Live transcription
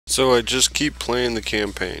So I just keep playing the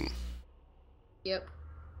campaign. Yep.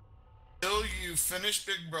 Till you finish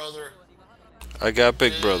Big Brother, I got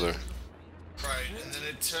Big then Brother. right, and then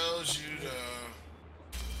it tells you to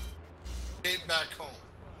get back home.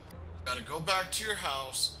 You gotta go back to your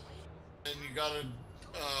house, and you gotta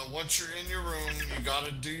once you're in your room, you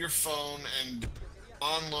gotta do your phone and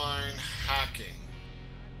online hacking.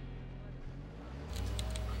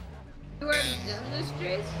 You already And done this,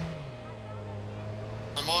 Jace?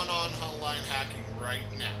 I'm on online hacking right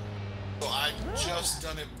now. So I just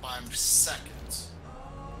done it by seconds.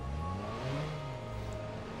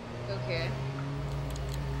 Okay.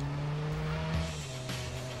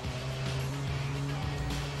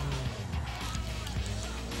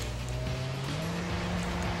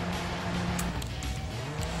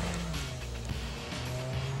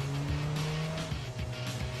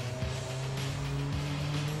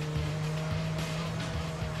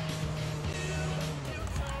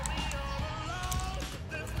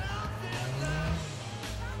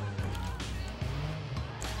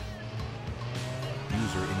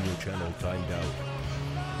 User in your channel timed out.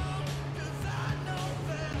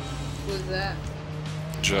 Who's that?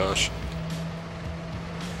 Josh.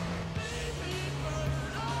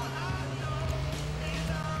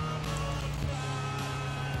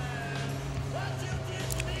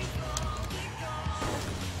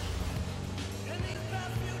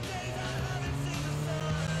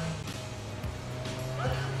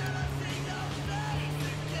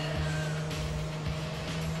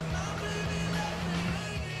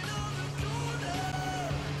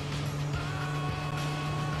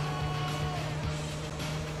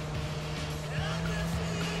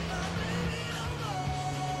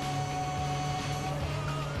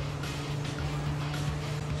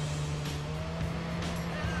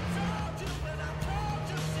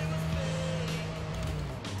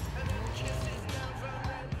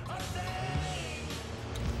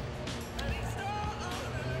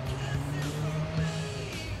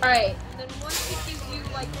 Alright, and then once it gives you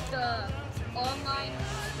like the online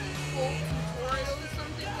full tutorial or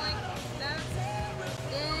something like that,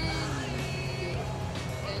 then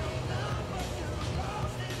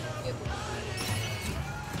yep.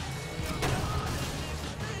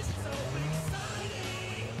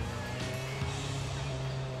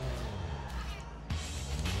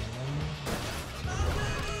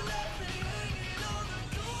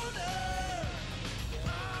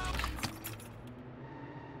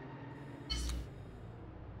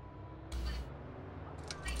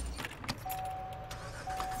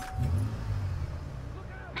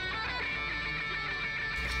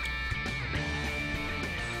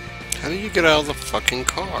 How do you get out of the fucking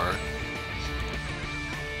car?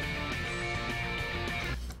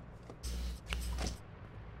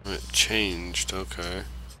 It changed, okay.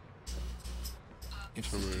 If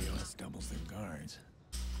CTOS doubles their guards,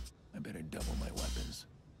 I better double my weapons.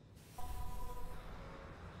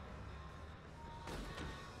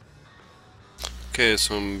 Okay,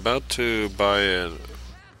 so I'm about to buy a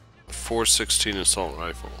 416 assault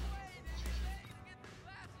rifle.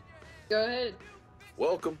 Go ahead.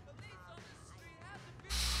 Welcome.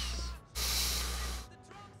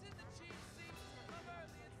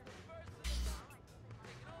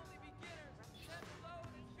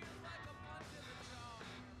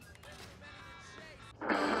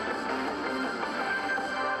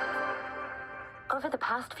 Over the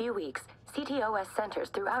past few weeks, CTOS centers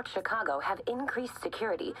throughout Chicago have increased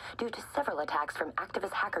security due to several attacks from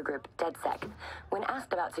activist hacker group DedSec. When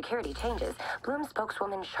asked about security changes, Bloom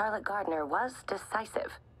spokeswoman Charlotte Gardner was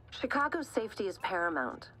decisive. Chicago's safety is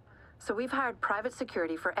paramount, so we've hired private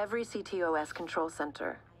security for every CTOS control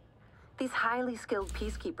center. These highly skilled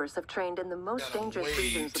peacekeepers have trained in the most dangerous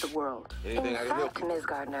regions of the world. Anything I In can help fact, you? Ms.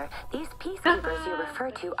 Gardner, these peacekeepers you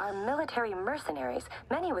refer to are military mercenaries,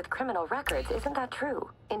 many with criminal records. Isn't that true?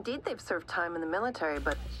 Indeed, they've served time in the military,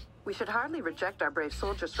 but we should hardly reject our brave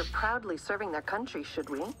soldiers for proudly serving their country,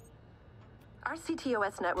 should we? Our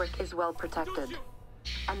CTOS network is well protected,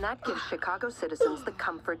 and that gives Chicago citizens the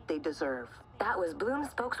comfort they deserve. That was Bloom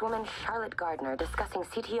spokeswoman Charlotte Gardner discussing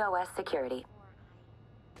CTOS security.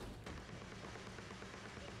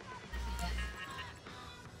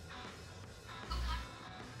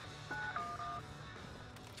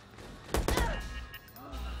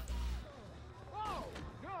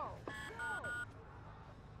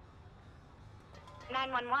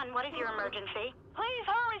 What is your emergency? Please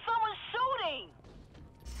hurry, someone's shooting!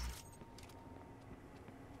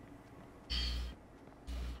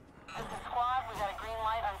 This is squad, we got a green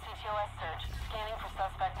light on CTOS search. Scanning for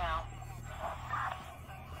suspect now.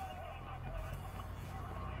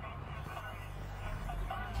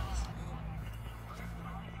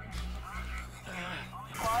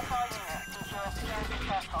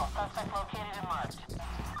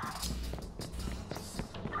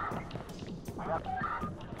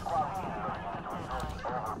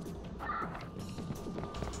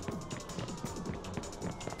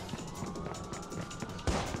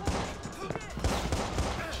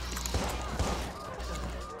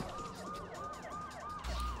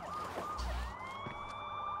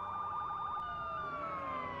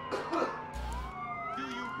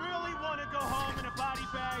 want to go home in a body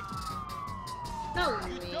bag? No,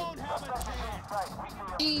 You man. don't have a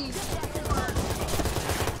chance. Jeez.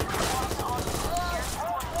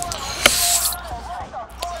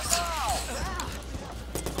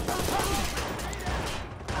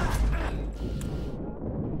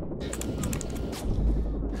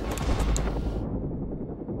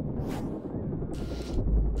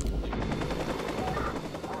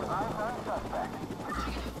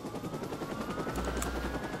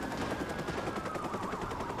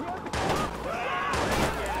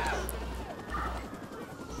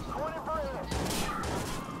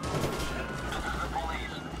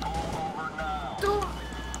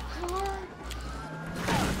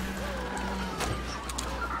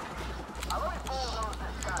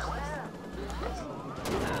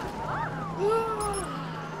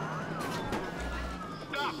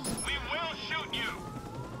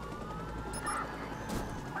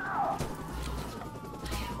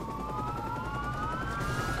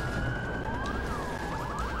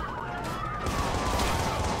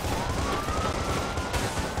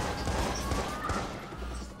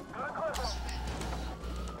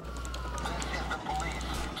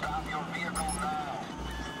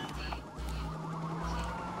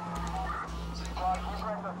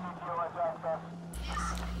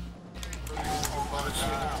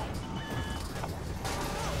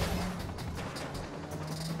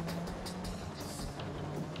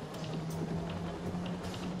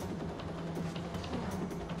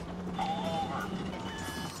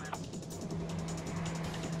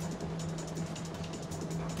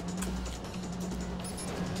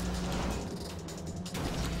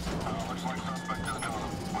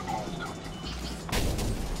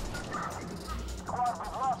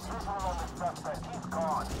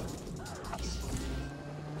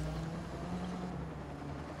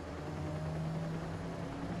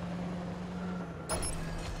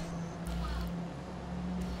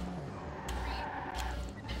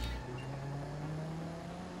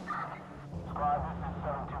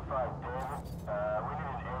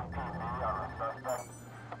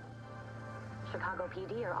 Chicago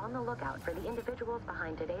PD are on the lookout for the individuals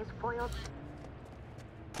behind today's foiled...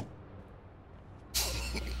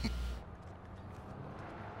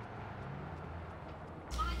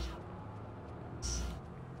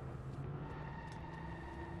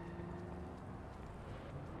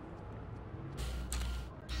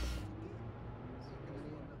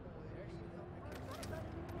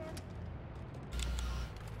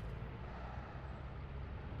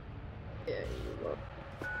 Yeah, you will.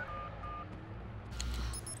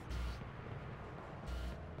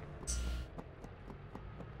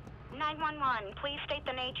 Please state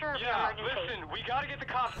the nature of your Yeah, emergency. listen, we gotta get the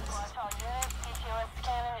cops. Watch all units, CTOS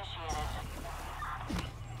scan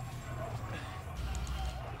initiated.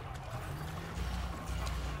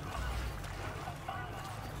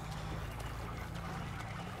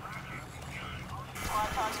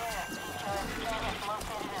 Watch all units, CTOS scan is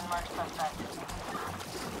located and marked suspect.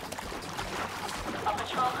 A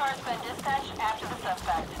patrol car has been dispatched after the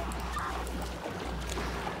suspect.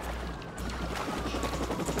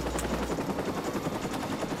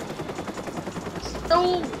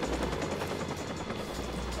 No!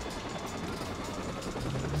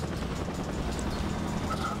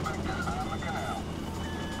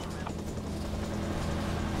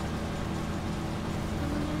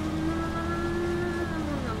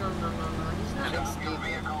 He's not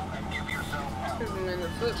escaping. Shoot him in the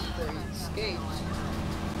foot before he escapes.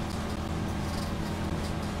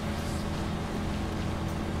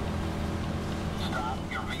 Stop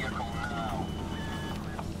your vehicle now.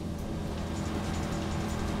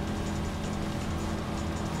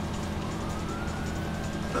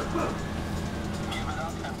 Give it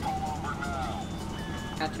up and pull over now.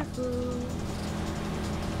 Got your food.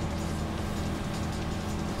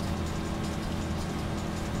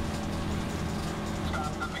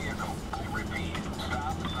 Stop the vehicle. I repeat,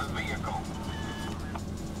 stop the vehicle.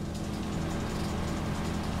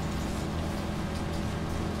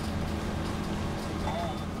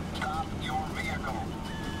 Stop your vehicle.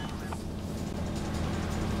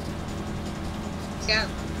 Yeah.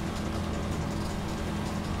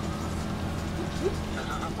 This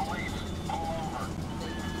is the police. Pull over.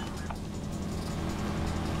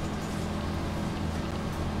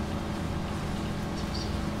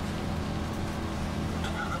 This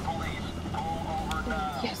is the police. Pull over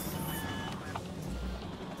now. Yes.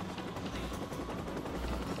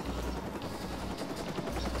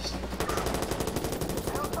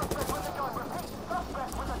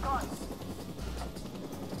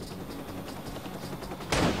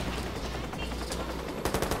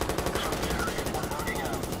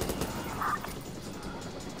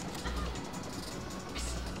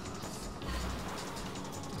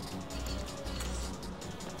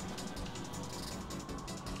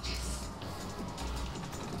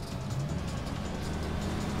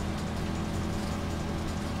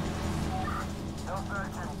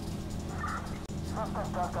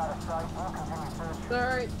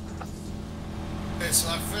 Alright. Okay, so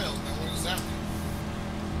I failed. Now what does that mean?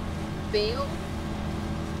 Fail?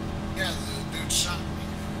 Yeah, the dude shot me.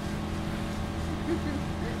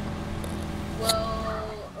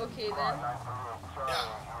 Well, okay then. Yeah,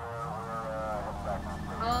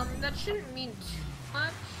 That shouldn't mean too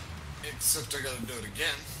much. except I gotta do it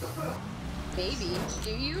again. Maybe.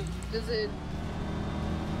 Do you? Does it...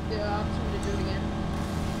 the option to do it again?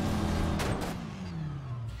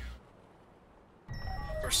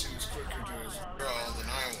 Of course, he was quicker to his draw than I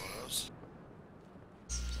was.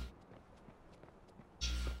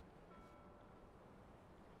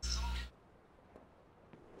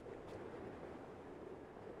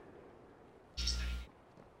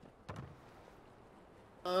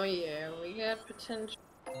 Oh yeah, we got potential.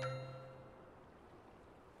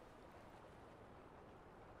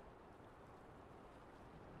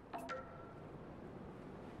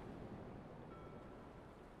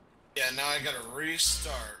 Yeah, now I gotta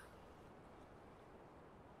restart.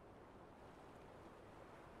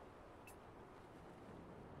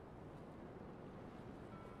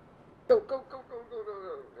 Go, go, go, go, go, go,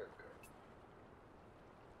 go, go.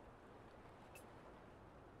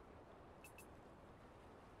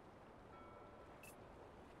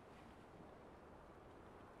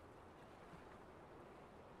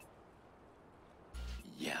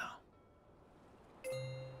 Yeah.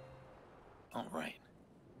 All right.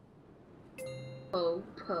 Po,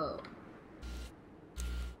 po.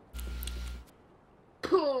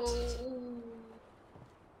 Po.